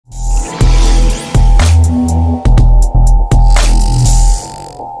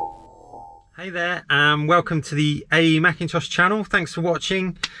Hey there, and welcome to the A.E.Mackintosh channel. Thanks for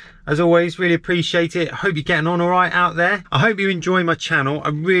watching. As always, really appreciate it. I hope you're getting on all right out there. I hope you enjoy my channel. I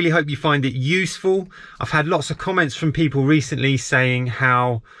really hope you find it useful. I've had lots of comments from people recently saying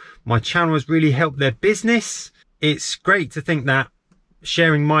how my channel has really helped their business. It's great to think that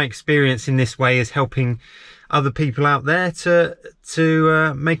sharing my experience in this way is helping other people out there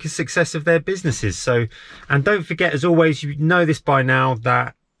to make a success of their businesses. So, and don't forget, as always, you know this by now,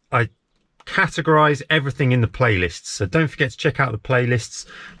 that I categorize everything in the playlists, so don't forget to check out the playlists.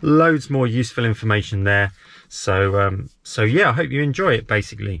 Loads more useful information there. So yeah, I hope you enjoy it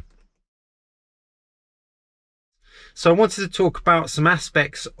basically. So I wanted to talk about some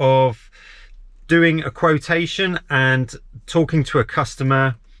aspects of doing a quotation and talking to a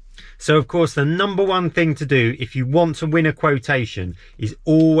customer. So of course, the number one thing to do if you want to win a quotation is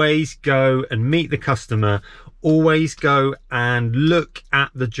always go and meet the customer. Always go and look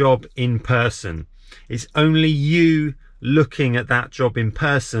at the job in person. It's only you looking at that job in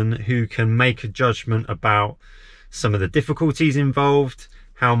person who can make a judgment about some of the difficulties involved,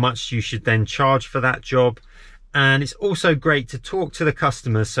 how much you should then charge for that job. And it's also great to talk to the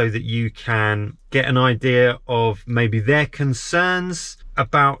customer so that you can get an idea of maybe their concerns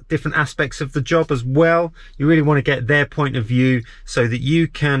about different aspects of the job as well. You really want to get their point of view so that you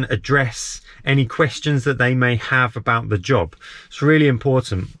can address any questions that they may have about the job. It's really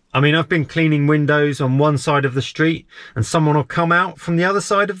important. I mean, I've been cleaning windows on one side of the street and someone will come out from the other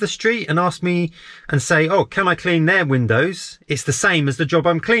side of the street and ask me and say, oh, can I clean their windows? It's the same as the job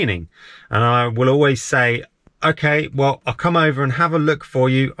I'm cleaning. And I will always say, okay, well, I'll come over and have a look for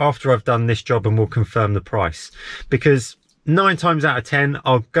you after I've done this job and we'll confirm the price. Because 9 times out of 10,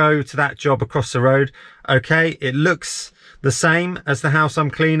 I'll go to that job across the road. Okay, it looks the same as the house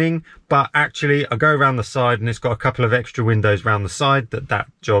I'm cleaning, but actually I go around the side and it's got a couple of extra windows around the side that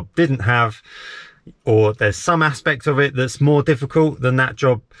job didn't have, or there's some aspect of it that's more difficult than that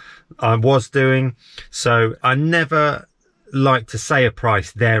job I was doing. So I never like to say a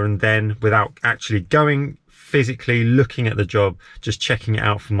price there and then without actually going physically looking at the job, just checking it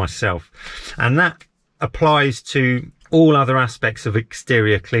out for myself. And that applies to all other aspects of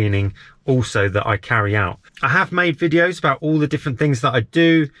exterior cleaning also that I carry out. I have made videos about all the different things that I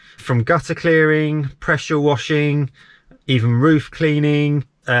do, from gutter clearing, pressure washing, even roof cleaning,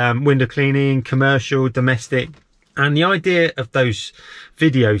 window cleaning, commercial, domestic. And the idea of those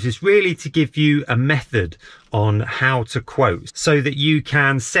videos is really to give you a method on how to quote so that you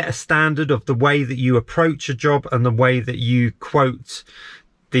can set a standard of the way that you approach a job and the way that you quote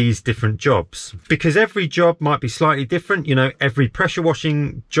these different jobs, because every job might be slightly different. You know, every pressure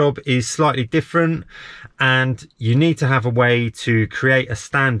washing job is slightly different, and you need to have a way to create a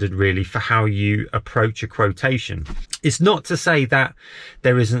standard really for how you approach a quotation. It's not to say that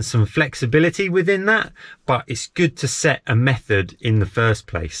there isn't some flexibility within that, but it's good to set a method in the first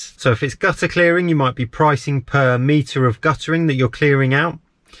place. So if it's gutter clearing, you might be pricing per meter of guttering that you're clearing out.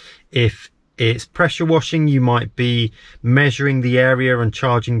 If it's pressure washing, you might be measuring the area and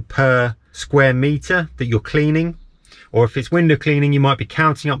charging per square meter that you're cleaning. Or if it's window cleaning, you might be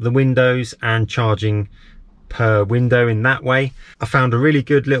counting up the windows and charging per window in that way. I found a really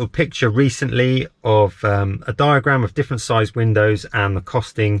good little picture recently of a diagram of different size windows and the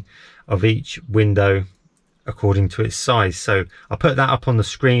costing of each window according to its size. So I put that up on the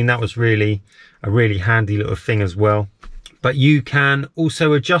screen. That was really a really handy little thing as well. But you can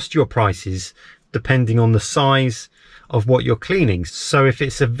also adjust your prices depending on the size of what you're cleaning. So if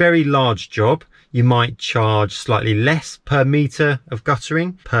it's a very large job, you might charge slightly less per meter of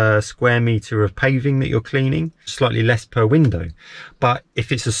guttering, per square meter of paving that you're cleaning, slightly less per window. But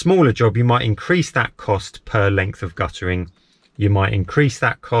if it's a smaller job, you might increase that cost per length of guttering. You might increase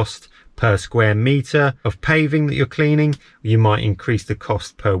that cost per square meter of paving that you're cleaning. You might increase the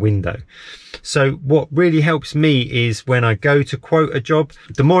cost per window. So what really helps me is when I go to quote a job,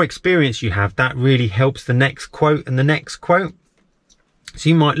 the more experience you have, that really helps the next quote and the next quote. So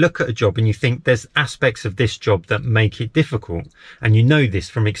you might look at a job and you think there's aspects of this job that make it difficult, and you know this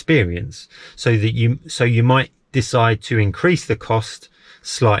from experience, so you might decide to increase the cost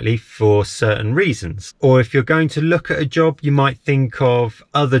slightly for certain reasons. Or if you're going to look at a job, you might think of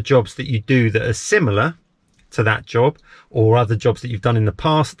other jobs that you do that are similar to that job, or other jobs that you've done in the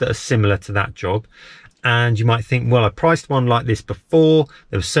past that are similar to that job. And you might think, well, I priced one like this before.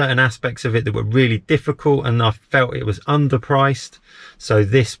 There were certain aspects of it that were really difficult and I felt it was underpriced. So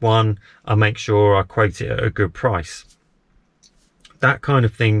this one, I'll make sure I quote it at a good price. That kind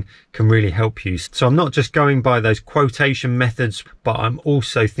of thing can really help you. So I'm not just going by those quotation methods, but I'm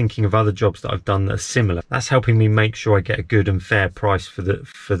also thinking of other jobs that I've done that are similar. That's helping me make sure I get a good and fair price for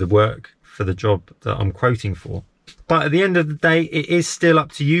the work for the job that I'm quoting for. But at the end of the day, it is still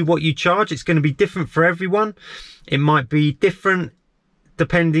up to you what you charge. It's going to be different for everyone. It might be different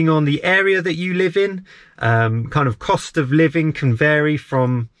depending on the area that you live in. Kind of cost of living can vary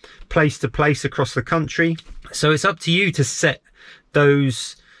from place to place across the country. So it's up to you to set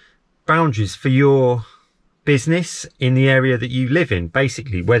those boundaries for your business in the area that you live in.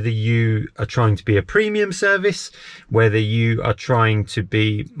 Basically, whether you are trying to be a premium service, whether you are trying to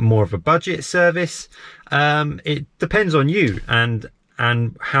be more of a budget service, it depends on you and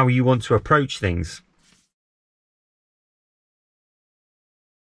how you want to approach things.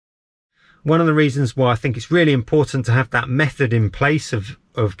 One of the reasons why I think it's really important to have that method in place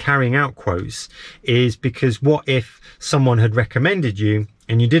of carrying out quotes is because what if someone had recommended you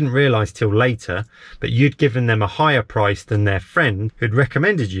and you didn't realize till later, but you'd given them a higher price than their friend who'd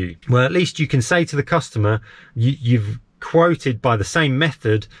recommended you? Well, at least you can say to the customer, you've quoted by the same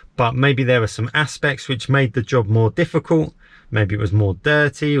method, but maybe there were some aspects which made the job more difficult. Maybe it was more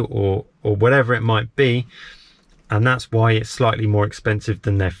dirty or whatever it might be. And that's why it's slightly more expensive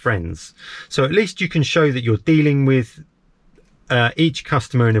than their friends. So at least you can show that you're dealing with each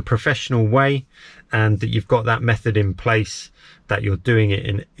customer in a professional way, and that you've got that method in place, that you're doing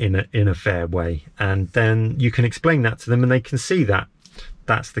it in a fair way. And then you can explain that to them and they can see that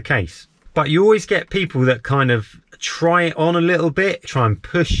that's the case. But you always get people that kind of try it on a little bit, try and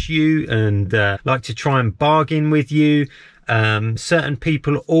push you and like to try and bargain with you. Certain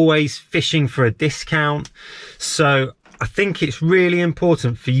people are always fishing for a discount. So I think it's really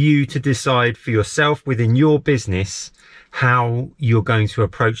important for you to decide for yourself within your business how you're going to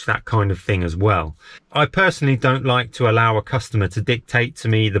approach that kind of thing as well. I personally don't like to allow a customer to dictate to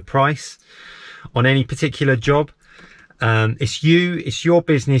me the price on any particular job. It's your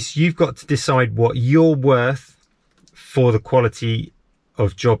business. You've got to decide what you're worth for the quality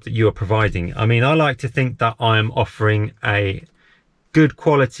of job that you are providing. I mean, I like to think that I'm offering a good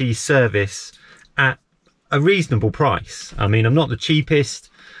quality service at a reasonable price. I mean, I'm not the cheapest.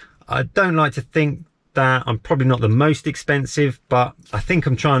 I don't like to think that I'm probably not the most expensive, but I think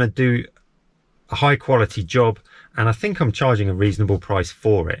I'm trying to do a high quality job, and I think I'm charging a reasonable price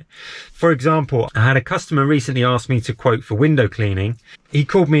for it. For example, I had a customer recently ask me to quote for window cleaning. He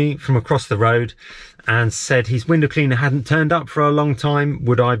called me from across the road and said his window cleaner hadn't turned up for a long time.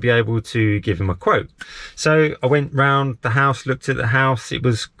 Would I be able to give him a quote? So I went round the house, looked at the house. It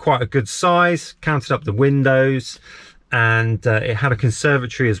was quite a good size, counted up the windows, and it had a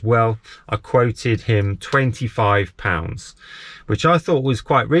conservatory as well. I quoted him £25, which I thought was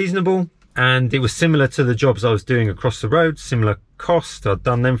quite reasonable. And it was similar to the jobs I was doing across the road, similar cost. I'd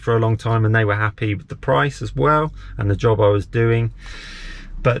done them for a long time and they were happy with the price as well and the job I was doing.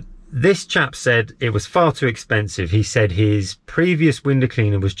 But this chap said it was far too expensive. He said his previous window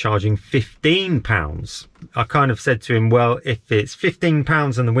cleaner was charging £15. I kind of said to him, well, if it's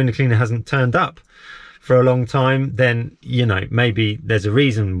 £15 and the window cleaner hasn't turned up for a long time, then, you know, maybe there's a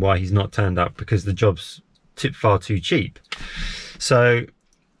reason why he's not turned up, because the job's far too cheap. So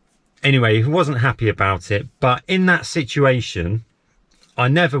anyway, he wasn't happy about it. But in that situation, I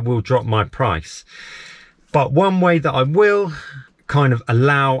never will drop my price. But one way that I will kind of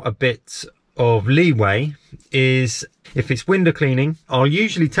allow a bit of leeway is if it's window cleaning, I'll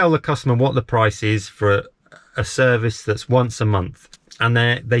usually tell the customer what the price is for a service that's once a month, and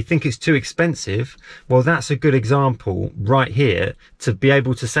they think it's too expensive. Well, that's a good example right here to be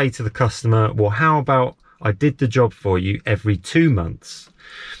able to say to the customer, well, how about I did the job for you every 2 months?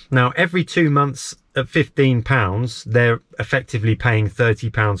 Now, every 2 months at £15, they're effectively paying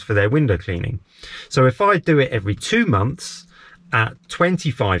 £30 for their window cleaning. So if I do it every 2 months at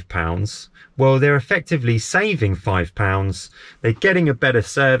 £25, well, they're effectively saving £5. They're getting a better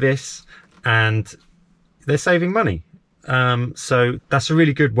service and they're saving money. So that's a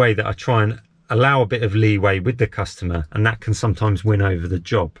really good way that I try and allow a bit of leeway with the customer, and that can sometimes win over the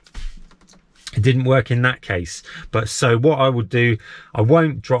job. It didn't work in that case, but so what I would do, I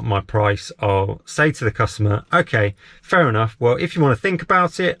won't drop my price. I'll say to the customer, okay, fair enough. Well, if you want to think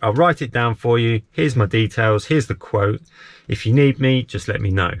about it, I'll write it down for you. Here's my details. Here's the quote. If you need me, just let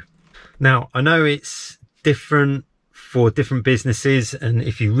me know. Now, I know it's different for different businesses, and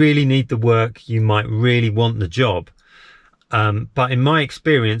if you really need the work, you might really want the job. But in my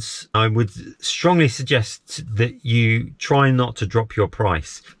experience, I would strongly suggest that you try not to drop your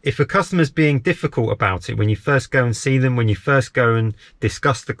price. If a customer's being difficult about it when you first go and see them, when you first go and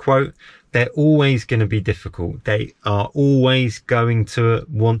discuss the quote, they're always going to be difficult. They are always going to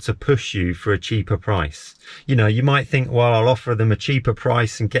want to push you for a cheaper price. You know, you might think, well, I'll offer them a cheaper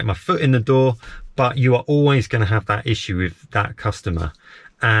price and get my foot in the door, but you are always going to have that issue with that customer.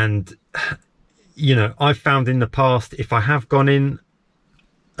 And you know, I've found in the past, if I have gone in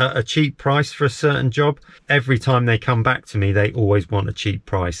at a cheap price for a certain job, every time they come back to me, they always want a cheap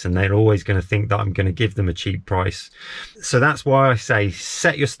price, and they're always going to think that I'm going to give them a cheap price. So that's why I say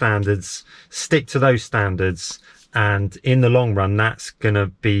set your standards, stick to those standards, and in the long run, that's going to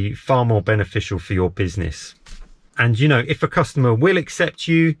be far more beneficial for your business. And you know, if a customer will accept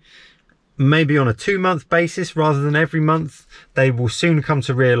you maybe on a 2-month basis rather than every month, they will soon come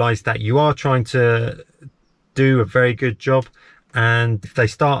to realize that you are trying to do a very good job. And if they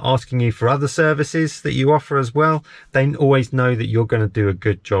start asking you for other services that you offer as well, they always know that you're going to do a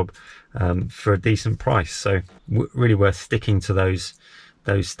good job for a decent price. So really worth sticking to those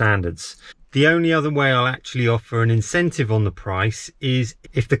standards. The only other way I'll actually offer an incentive on the price is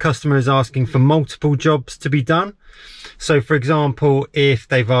if the customer is asking for multiple jobs to be done. So for example, if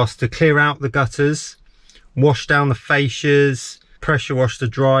they've asked to clear out the gutters, wash down the fascias, pressure wash the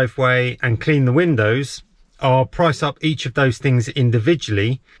driveway and clean the windows, I'll price up each of those things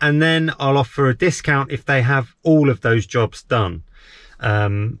individually, and then I'll offer a discount if they have all of those jobs done,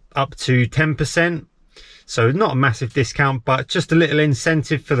 up to 10%. So not a massive discount, but just a little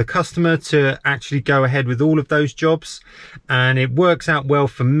incentive for the customer to actually go ahead with all of those jobs. And it works out well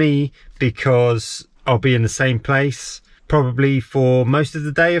for me because I'll be in the same place probably for most of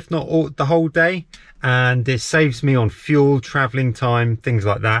the day, if not the whole day. And it saves me on fuel, traveling time, things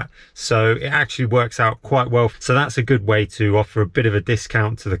like that. So it actually works out quite well. So that's a good way to offer a bit of a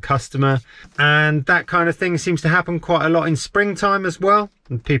discount to the customer. And that kind of thing seems to happen quite a lot in springtime as well,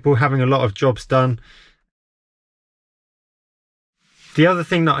 and people having a lot of jobs done. The other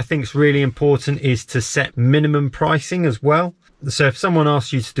thing that I think is really important is to set minimum pricing as well. So if someone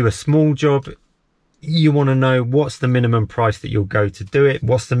asks you to do a small job, you want to know what's the minimum price that you'll go to do it.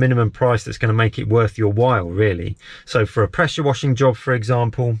 What's the minimum price that's going to make it worth your while, really? So for a pressure washing job, for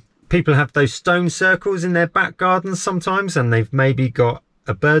example, people have those stone circles in their back gardens sometimes, and they've maybe got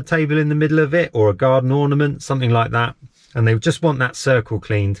a bird table in the middle of it or a garden ornament, something like that, and they just want that circle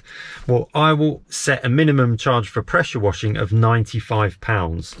cleaned. Well, I will set a minimum charge for pressure washing of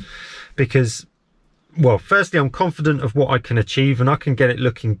 £95 because, well, firstly, I'm confident of what I can achieve and I can get it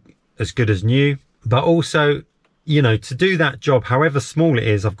looking as good as new. But also, you know, to do that job, however small it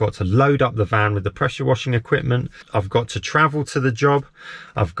is, I've got to load up the van with the pressure washing equipment. I've got to travel to the job.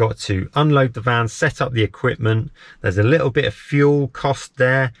 I've got to unload the van, set up the equipment. There's a little bit of fuel cost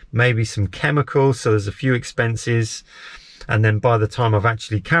there, maybe some chemicals. So there's a few expenses. And then by the time I've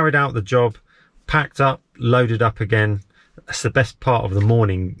actually carried out the job, packed up, loaded up again, that's the best part of the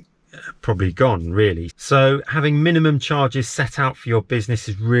morning probably gone, really. So having minimum charges set out for your business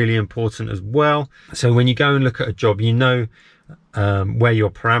is really important as well. So when you go and look at a job, you know where your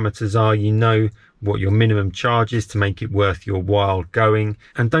parameters are, you know what your minimum charge is to make it worth your while going.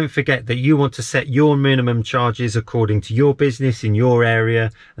 And don't forget that you want to set your minimum charges according to your business in your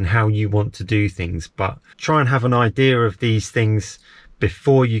area and how you want to do things. But try and have an idea of these things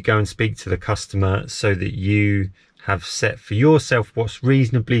before you go and speak to the customer so that you have set for yourself what's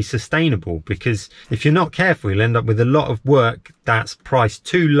reasonably sustainable, because if you're not careful, you'll end up with a lot of work that's priced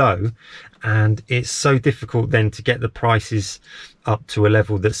too low, and it's so difficult then to get the prices up to a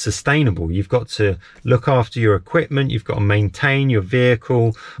level that's sustainable. You've got to look after your equipment, you've got to maintain your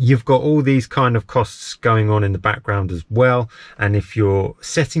vehicle, you've got all these kind of costs going on in the background as well. And if you're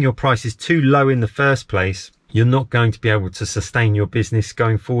setting your prices too low in the first place, you're not going to be able to sustain your business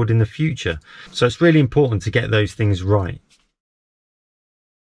going forward in the future. So it's really important to get those things right.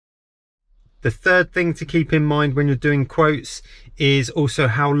 The third thing to keep in mind when you're doing quotes is also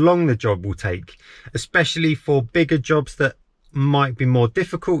how long the job will take, especially for bigger jobs that might be more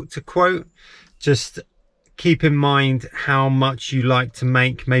difficult to quote. Just keep in mind how much you like to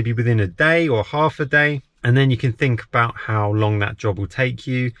make, maybe within a day or half a day, and then you can think about how long that job will take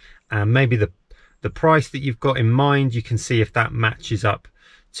you, and maybe the price that you've got in mind, you can see if that matches up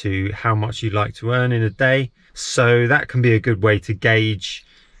to how much you'd like to earn in a day. So that can be a good way to gauge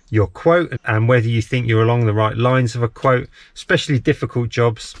your quote and whether you think you're along the right lines of a quote, especially difficult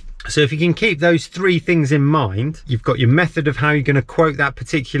jobs. So if you can keep those three things in mind, you've got your method of how you're going to quote that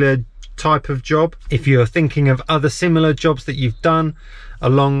particular type of job. If you're thinking of other similar jobs that you've done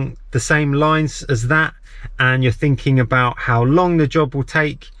along the same lines as that, and you're thinking about how long the job will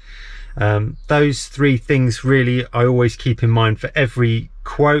take, those three things really I always keep in mind for every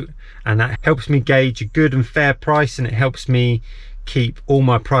quote, and that helps me gauge a good and fair price, and it helps me keep all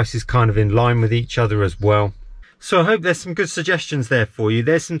my prices kind of in line with each other as well. So I hope there's some good suggestions there for you.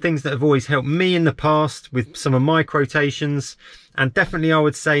 There's some things that have always helped me in the past with some of my quotations, and definitely I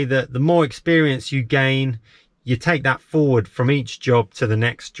would say that the more experience you gain, you take that forward from each job to the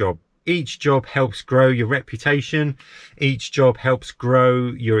next job. Each job helps grow your reputation. Each job helps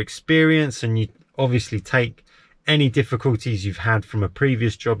grow your experience, and you obviously take any difficulties you've had from a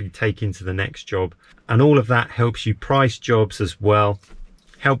previous job, you take into the next job. And all of that helps you price jobs as well,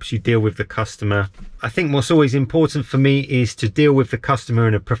 helps you deal with the customer. I think what's always important for me is to deal with the customer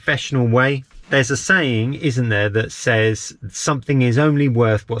in a professional way. There's a saying, isn't there, that says something is only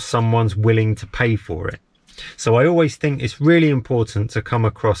worth what someone's willing to pay for it. So I always think it's really important to come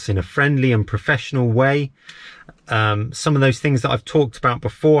across in a friendly and professional way. Some of those things that I've talked about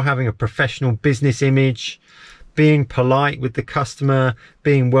before, having a professional business image, being polite with the customer,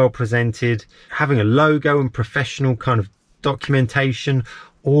 being well presented, having a logo and professional kind of documentation,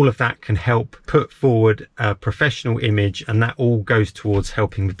 all of that can help put forward a professional image, and that all goes towards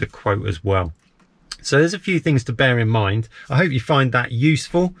helping with the quote as well. So there's a few things to bear in mind. I hope you find that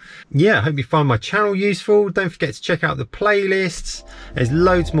useful. Yeah, I hope you find my channel useful. Don't forget to check out the playlists. There's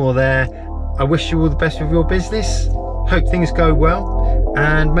loads more there. I wish you all the best with your business. Hope things go well,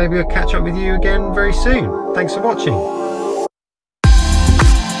 and maybe I'll catch up with you again very soon. Thanks for watching.